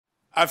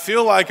I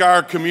feel like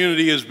our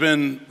community has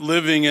been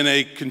living in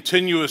a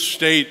continuous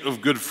state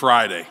of Good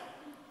Friday.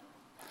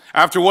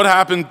 After what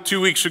happened 2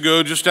 weeks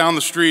ago just down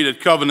the street at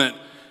Covenant,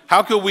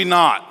 how could we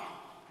not?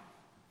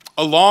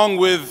 Along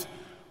with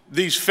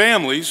these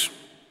families,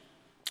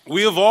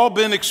 we have all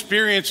been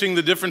experiencing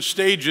the different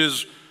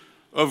stages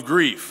of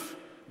grief,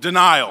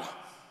 denial,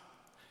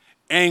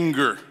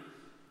 anger,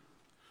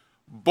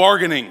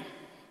 bargaining,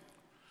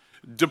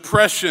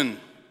 depression,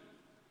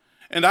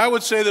 and I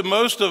would say that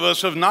most of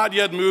us have not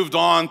yet moved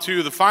on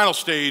to the final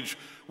stage,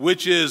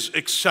 which is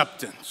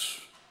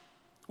acceptance.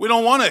 We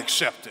don't want to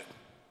accept it.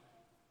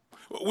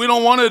 We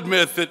don't want to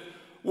admit that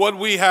what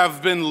we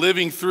have been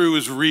living through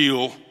is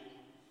real.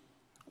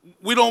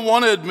 We don't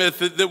want to admit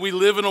that we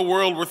live in a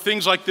world where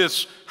things like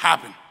this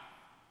happen.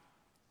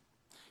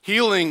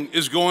 Healing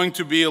is going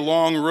to be a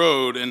long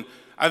road, and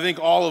I think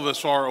all of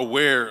us are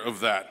aware of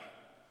that.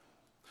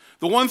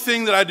 The one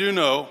thing that I do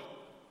know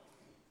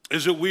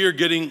is that we are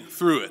getting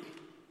through it.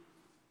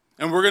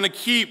 And we're going to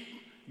keep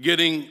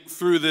getting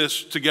through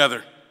this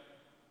together.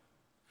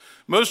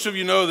 Most of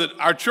you know that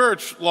our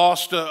church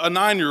lost a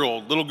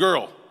 9-year-old little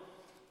girl,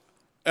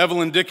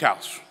 Evelyn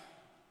Dickhouse.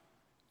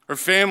 Her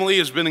family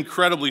has been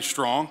incredibly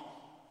strong.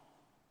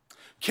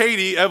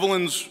 Katie,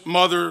 Evelyn's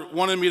mother,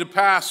 wanted me to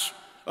pass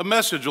a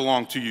message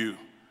along to you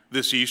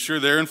this Easter.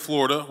 They're in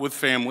Florida with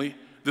family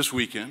this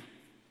weekend.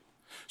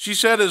 She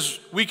said, as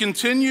we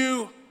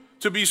continue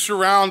to be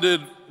surrounded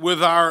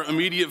with our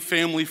immediate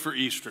family for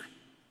Easter,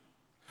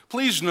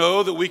 please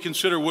know that we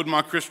consider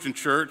Woodmont Christian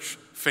Church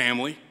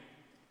family.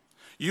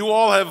 You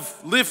all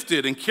have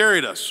lifted and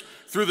carried us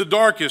through the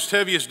darkest,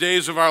 heaviest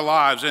days of our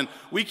lives, and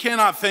we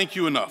cannot thank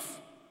you enough.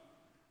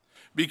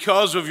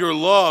 Because of your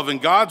love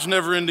and God's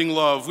never-ending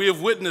love, we have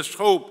witnessed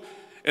hope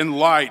and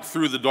light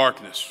through the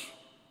darkness.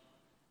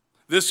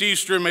 This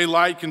Easter, may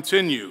light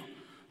continue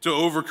to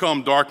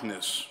overcome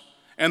darkness,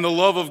 and the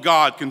love of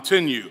God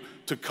continue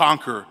to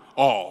conquer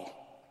all.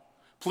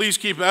 Please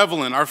keep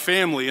Evelyn, our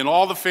family, and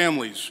all the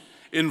families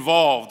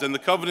involved in the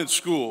Covenant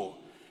School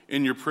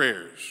in your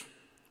prayers.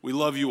 We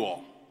love you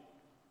all.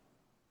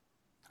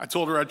 I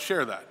told her I'd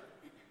share that.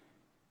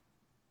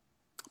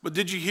 But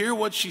did you hear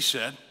what she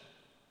said?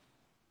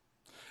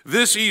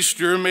 This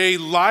Easter, may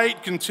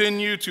light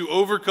continue to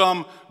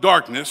overcome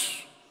darkness,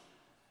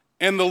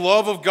 and the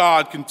love of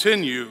God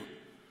continue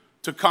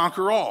to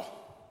conquer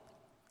all.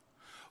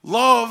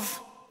 Love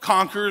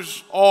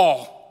conquers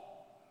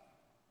all.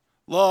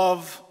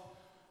 Love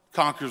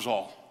conquers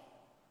all.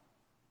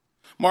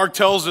 Mark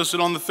tells us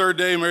that on the third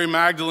day, Mary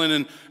Magdalene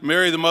and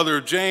Mary, the mother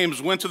of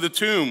James, went to the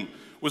tomb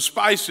with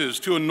spices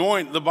to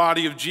anoint the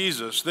body of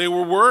Jesus. They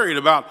were worried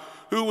about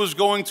who was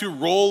going to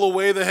roll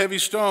away the heavy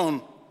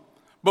stone.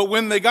 But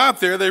when they got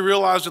there, they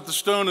realized that the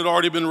stone had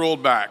already been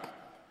rolled back.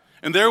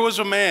 And there was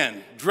a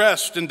man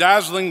dressed in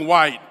dazzling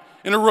white,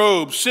 in a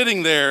robe,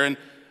 sitting there, and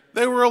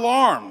they were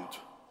alarmed.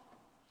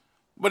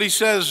 But he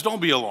says,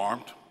 don't be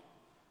alarmed.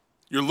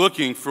 You're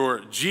looking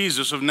for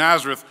Jesus of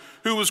Nazareth,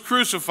 who was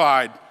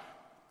crucified.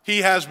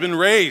 He has been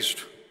raised.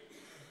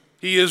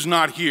 He is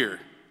not here.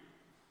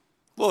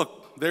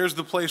 Look, there's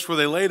the place where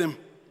they laid him.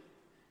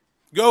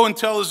 Go and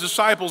tell his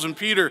disciples and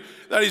Peter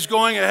that he's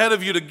going ahead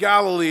of you to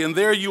Galilee, and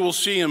there you will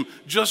see him,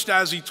 just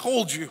as he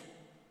told you.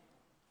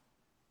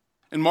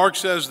 And Mark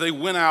says they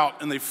went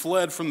out and they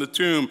fled from the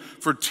tomb,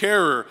 for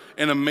terror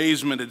and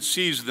amazement had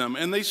seized them.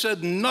 And they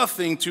said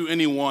nothing to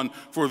anyone,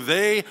 for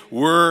they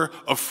were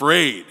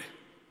afraid.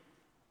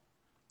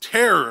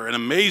 Terror and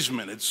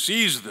amazement had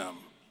seized them.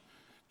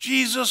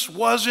 Jesus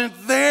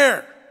wasn't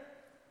there.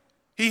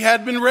 He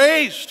had been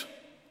raised.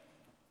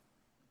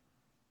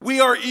 We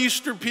are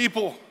Easter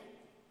people.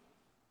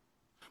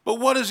 But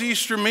what does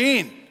Easter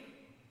mean?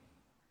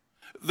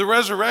 The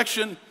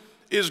resurrection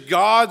is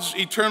God's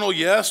eternal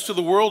yes to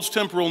the world's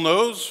temporal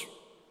no's.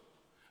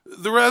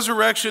 The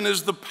resurrection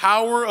is the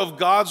power of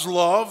God's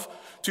love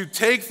to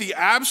take the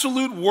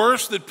absolute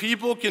worst that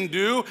people can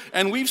do,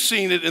 and we've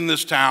seen it in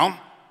this town,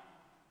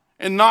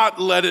 and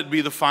not let it be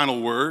the final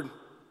word.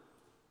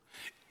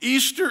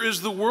 Easter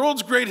is the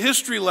world's great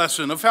history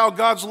lesson of how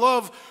God's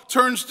love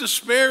turns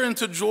despair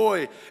into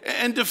joy,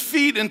 and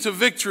defeat into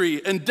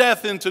victory, and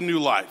death into new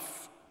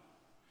life.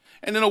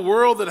 And in a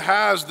world that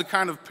has the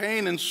kind of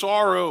pain and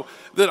sorrow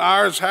that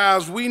ours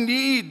has, we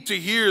need to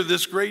hear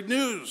this great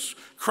news.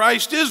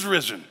 Christ is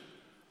risen.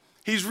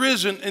 He's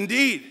risen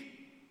indeed.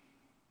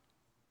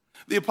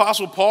 The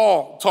Apostle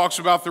Paul talks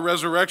about the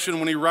resurrection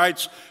when he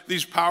writes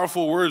these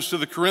powerful words to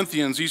the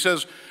Corinthians. He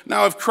says,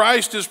 now if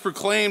Christ is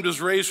proclaimed as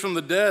raised from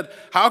the dead,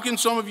 how can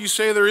some of you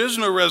say there is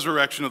no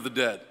resurrection of the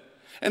dead?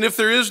 And if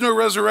there is no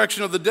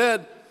resurrection of the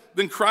dead,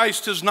 then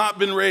Christ has not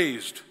been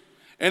raised.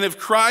 And if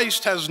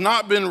Christ has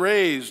not been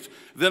raised,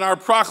 then our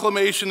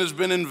proclamation has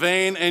been in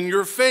vain and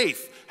your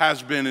faith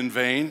has been in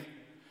vain.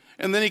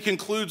 And then he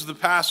concludes the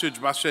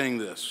passage by saying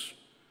this: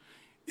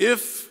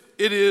 if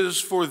it is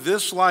for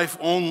this life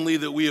only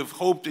that we have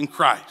hoped in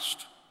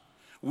Christ,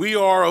 we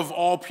are of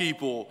all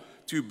people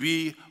to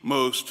be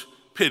most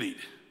pitied.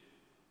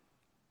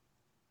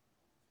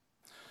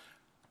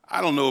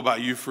 I don't know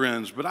about you,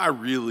 friends, but I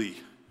really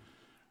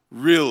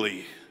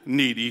really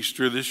need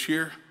Easter this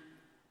year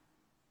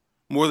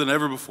more than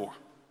ever before.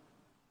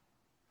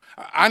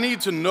 I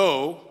need to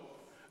know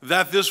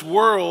that this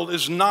world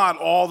is not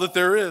all that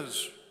there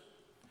is.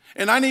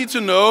 And I need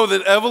to know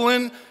that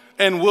Evelyn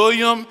and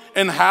William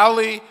and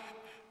Hallie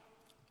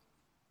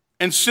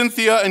and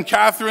Cynthia and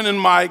Catherine and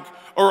Mike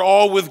are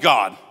all with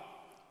God.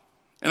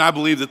 And I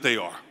believe that they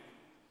are.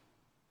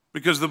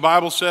 Because the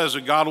Bible says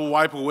that God will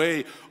wipe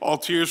away all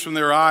tears from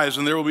their eyes,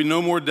 and there will be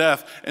no more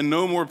death and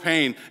no more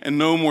pain and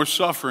no more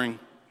suffering.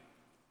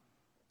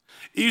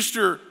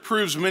 Easter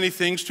proves many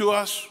things to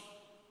us.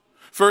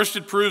 First,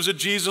 it proves that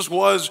Jesus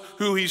was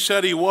who he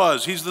said he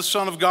was. He's the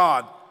Son of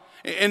God.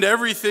 And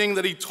everything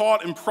that he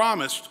taught and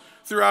promised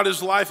throughout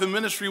his life and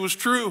ministry was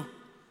true.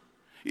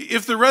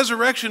 If the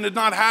resurrection had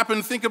not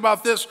happened, think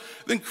about this,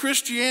 then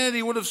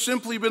Christianity would have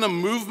simply been a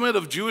movement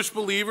of Jewish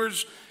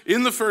believers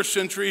in the first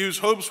century whose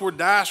hopes were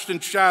dashed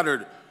and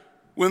shattered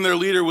when their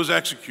leader was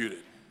executed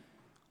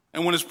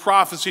and when his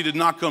prophecy did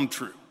not come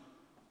true.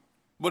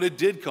 But it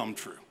did come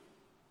true.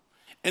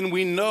 And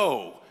we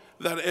know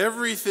that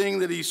everything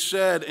that he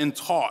said and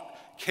taught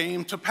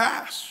came to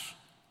pass.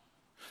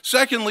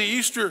 Secondly,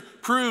 Easter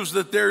proves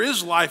that there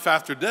is life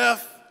after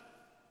death.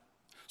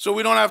 So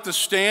we don't have to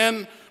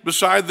stand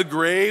beside the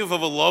grave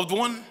of a loved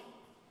one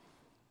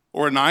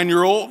or a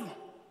 9-year-old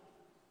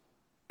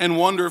and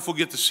wonder if we'll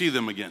get to see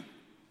them again.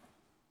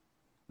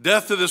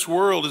 Death to this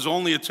world is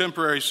only a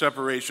temporary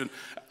separation.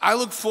 I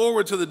look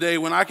forward to the day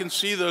when I can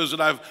see those that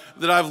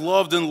I've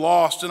loved and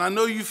lost, and I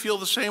know you feel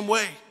the same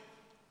way.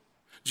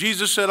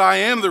 Jesus said, I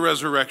am the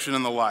resurrection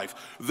and the life.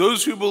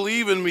 Those who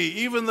believe in me,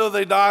 even though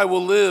they die,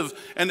 will live,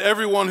 and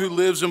everyone who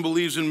lives and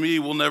believes in me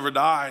will never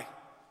die.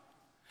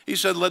 He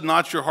said, let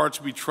not your hearts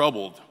be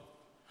troubled.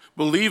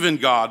 Believe in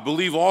God.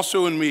 Believe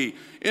also in me.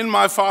 In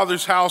my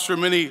Father's house are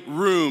many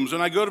rooms,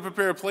 and I go to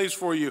prepare a place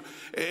for you.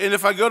 And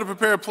if I go to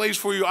prepare a place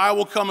for you, I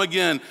will come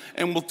again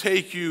and will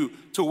take you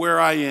to where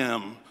I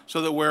am,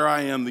 so that where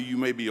I am, that you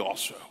may be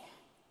also.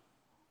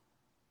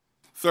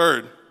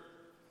 Third,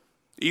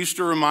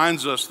 Easter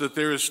reminds us that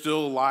there is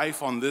still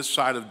life on this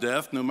side of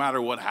death, no matter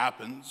what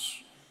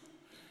happens.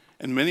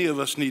 And many of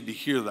us need to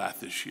hear that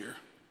this year.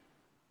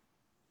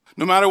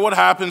 No matter what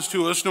happens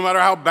to us, no matter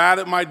how bad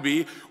it might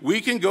be,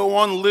 we can go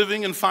on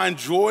living and find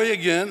joy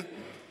again.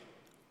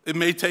 It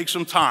may take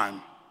some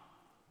time,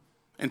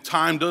 and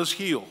time does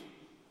heal.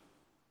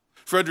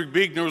 Frederick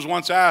Buechner was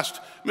once asked,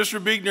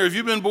 Mr. Buechner, have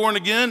you been born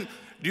again?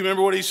 Do you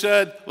remember what he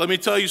said? Let me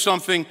tell you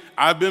something.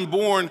 I've been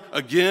born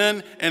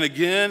again and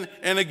again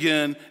and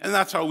again, and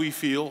that's how we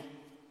feel.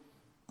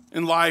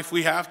 In life,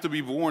 we have to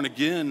be born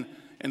again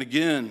and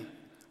again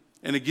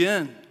and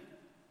again.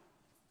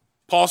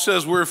 Paul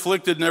says we're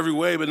afflicted in every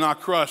way, but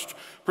not crushed,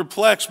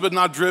 perplexed, but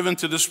not driven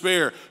to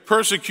despair,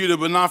 persecuted,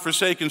 but not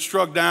forsaken,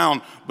 struck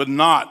down, but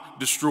not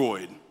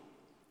destroyed.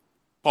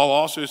 Paul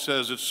also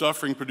says that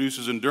suffering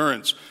produces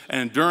endurance,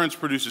 and endurance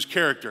produces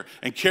character,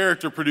 and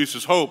character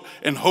produces hope,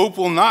 and hope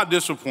will not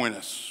disappoint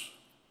us.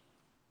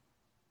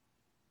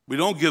 We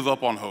don't give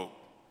up on hope.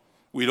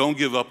 We don't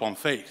give up on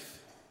faith.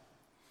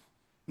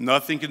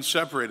 Nothing can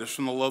separate us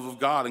from the love of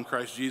God in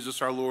Christ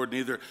Jesus our Lord,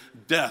 neither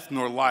death,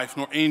 nor life,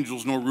 nor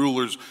angels, nor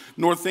rulers,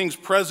 nor things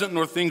present,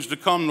 nor things to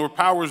come, nor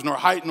powers, nor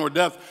height, nor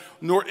depth,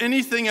 nor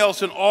anything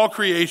else in all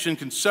creation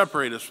can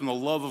separate us from the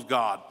love of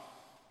God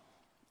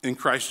in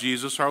Christ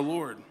Jesus our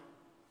Lord.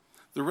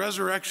 The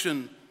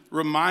resurrection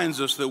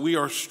reminds us that we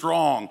are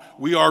strong,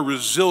 we are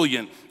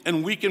resilient,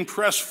 and we can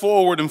press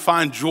forward and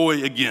find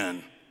joy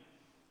again.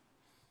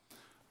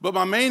 But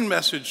my main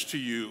message to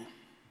you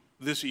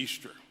this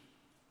Easter,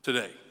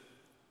 today,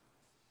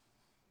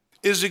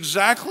 is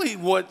exactly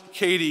what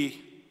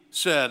Katie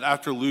said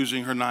after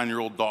losing her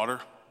 9-year-old daughter.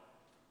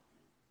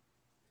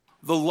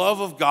 The love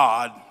of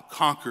God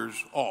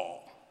conquers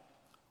all.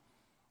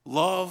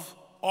 Love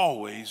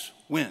always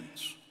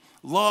wins.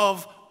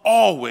 Love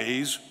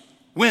always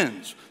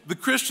wins. The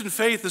Christian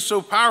faith is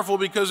so powerful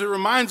because it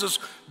reminds us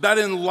that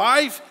in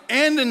life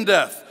and in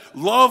death,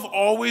 love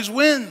always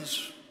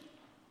wins.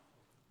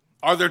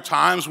 Are there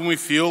times when we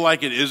feel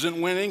like it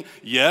isn't winning?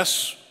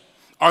 Yes.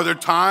 Are there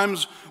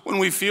times when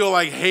we feel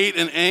like hate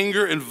and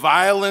anger and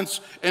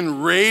violence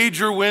and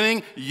rage are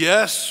winning?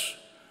 Yes,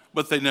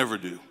 but they never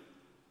do.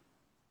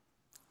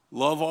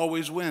 Love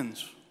always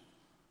wins.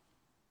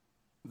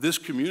 This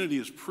community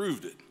has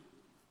proved it.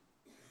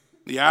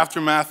 The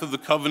aftermath of the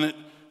Covenant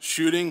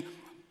shooting,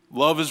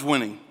 love is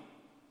winning.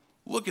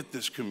 Look at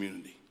this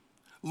community.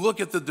 Look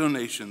at the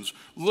donations.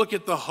 Look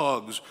at the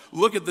hugs.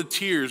 Look at the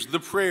tears, the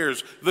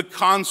prayers, the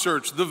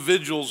concerts, the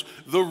vigils,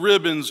 the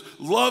ribbons.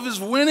 Love is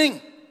winning.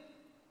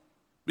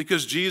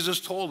 Because Jesus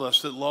told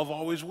us that love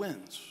always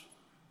wins.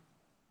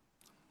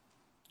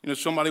 You know,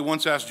 somebody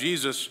once asked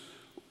Jesus,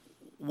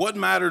 what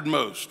mattered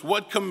most?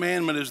 What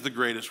commandment is the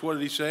greatest? What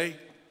did he say?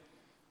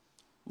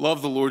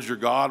 Love the Lord your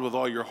God with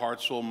all your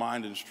heart, soul,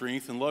 mind, and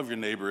strength, and love your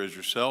neighbor as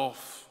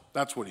yourself.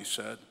 That's what he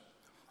said.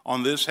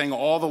 On this hang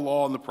all the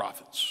law and the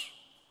prophets.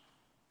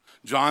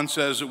 John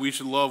says that we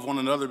should love one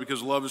another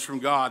because love is from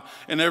God.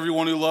 And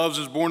everyone who loves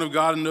is born of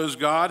God and knows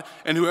God.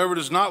 And whoever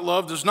does not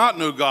love does not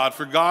know God,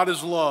 for God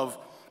is love.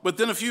 But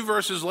then a few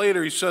verses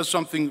later, he says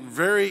something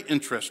very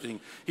interesting.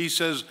 He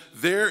says,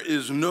 there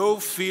is no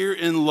fear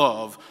in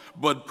love,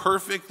 but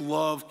perfect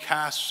love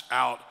casts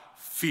out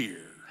fear.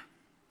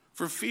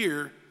 For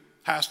fear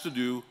has to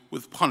do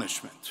with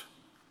punishment.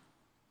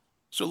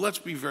 So let's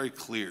be very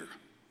clear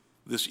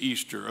this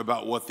Easter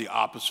about what the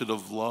opposite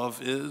of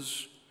love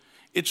is.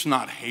 It's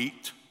not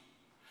hate.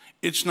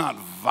 It's not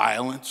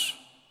violence.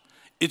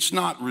 It's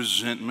not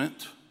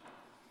resentment.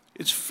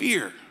 It's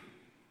fear.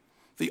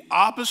 The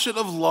opposite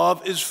of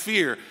love is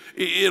fear.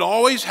 It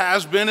always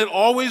has been. It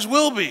always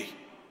will be.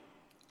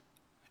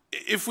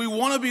 If we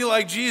want to be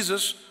like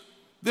Jesus,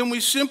 then we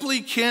simply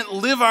can't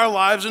live our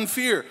lives in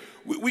fear.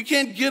 We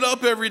can't get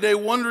up every day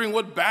wondering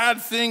what bad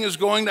thing is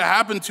going to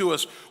happen to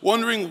us,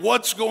 wondering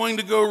what's going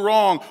to go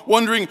wrong,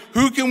 wondering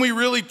who can we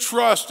really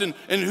trust and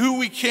who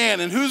we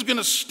can and who's going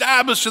to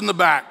stab us in the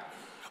back.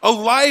 A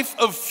life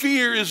of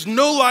fear is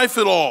no life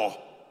at all.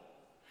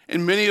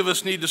 And many of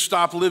us need to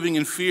stop living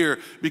in fear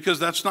because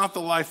that's not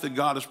the life that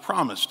God has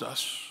promised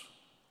us.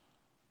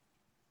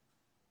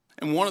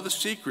 And one of the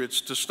secrets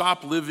to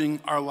stop living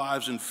our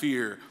lives in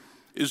fear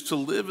is to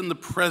live in the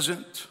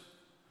present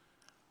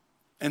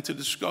and to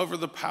discover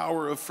the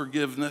power of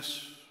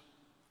forgiveness.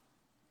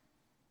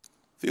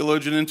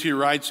 Theologian N.T.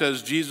 Wright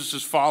says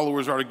Jesus'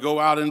 followers are to go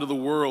out into the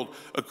world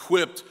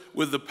equipped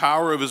with the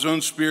power of his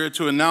own Spirit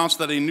to announce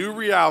that a new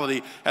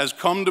reality has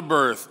come to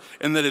birth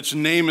and that its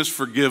name is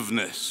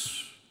forgiveness.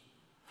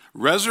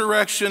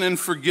 Resurrection and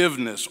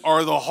forgiveness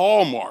are the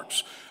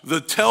hallmarks,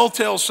 the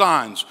telltale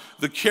signs,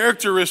 the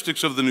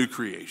characteristics of the new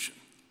creation.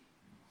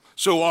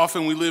 So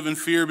often we live in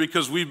fear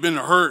because we've been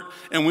hurt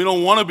and we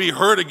don't want to be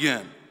hurt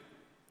again.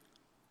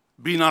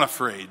 Be not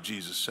afraid,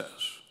 Jesus says.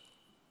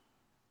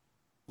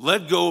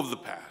 Let go of the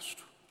past.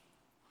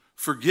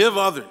 Forgive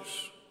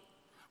others.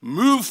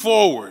 Move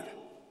forward.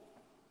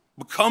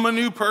 Become a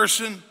new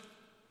person.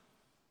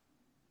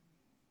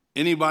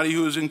 Anybody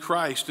who is in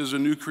Christ is a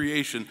new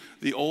creation.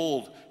 The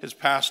old has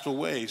passed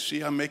away.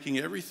 See, I'm making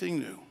everything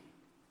new.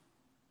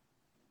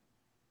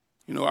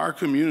 You know, our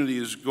community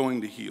is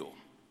going to heal.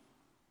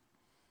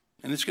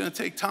 And it's going to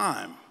take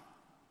time.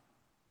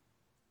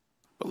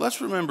 But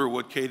let's remember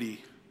what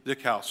Katie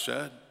Dickhouse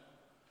said.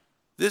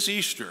 This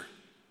Easter,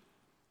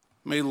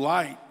 may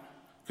light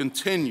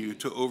continue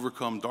to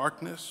overcome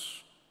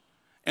darkness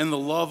and the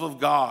love of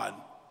God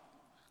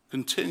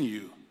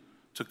continue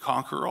to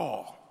conquer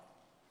all.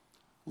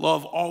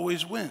 Love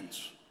always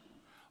wins.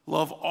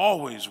 Love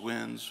always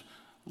wins.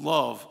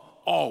 Love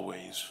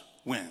always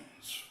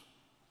wins.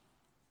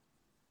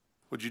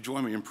 Would you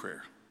join me in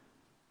prayer?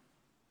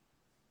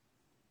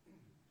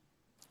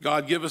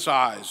 God, give us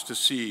eyes to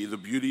see the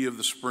beauty of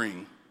the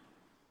spring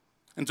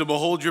and to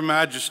behold your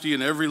majesty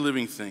in every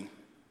living thing.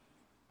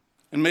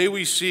 And may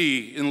we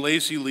see in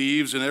lacy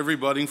leaves and every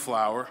budding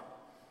flower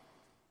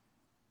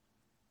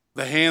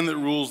the hand that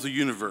rules the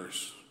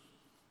universe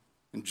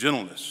in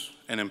gentleness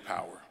and in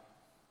power.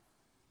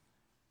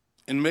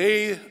 And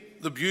may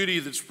the beauty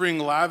that spring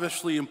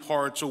lavishly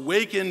imparts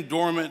awaken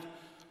dormant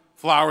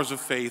flowers of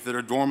faith that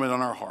are dormant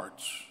on our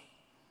hearts.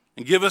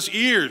 And give us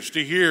ears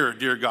to hear,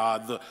 dear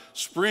God, the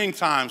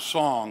springtime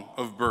song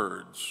of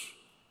birds,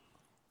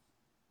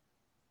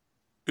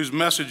 whose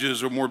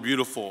messages are more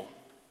beautiful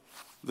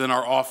than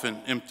our often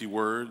empty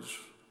words.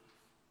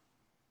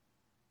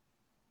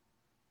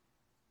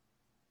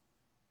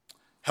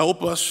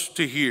 Help us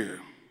to hear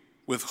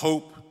with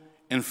hope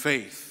and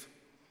faith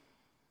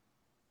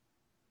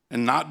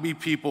and not be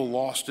people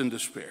lost in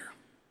despair.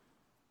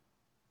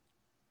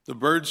 The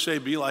birds say,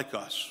 be like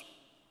us.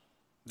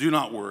 Do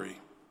not worry,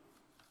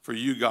 for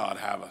you, God,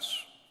 have us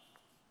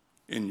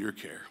in your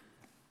care.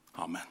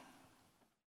 Amen.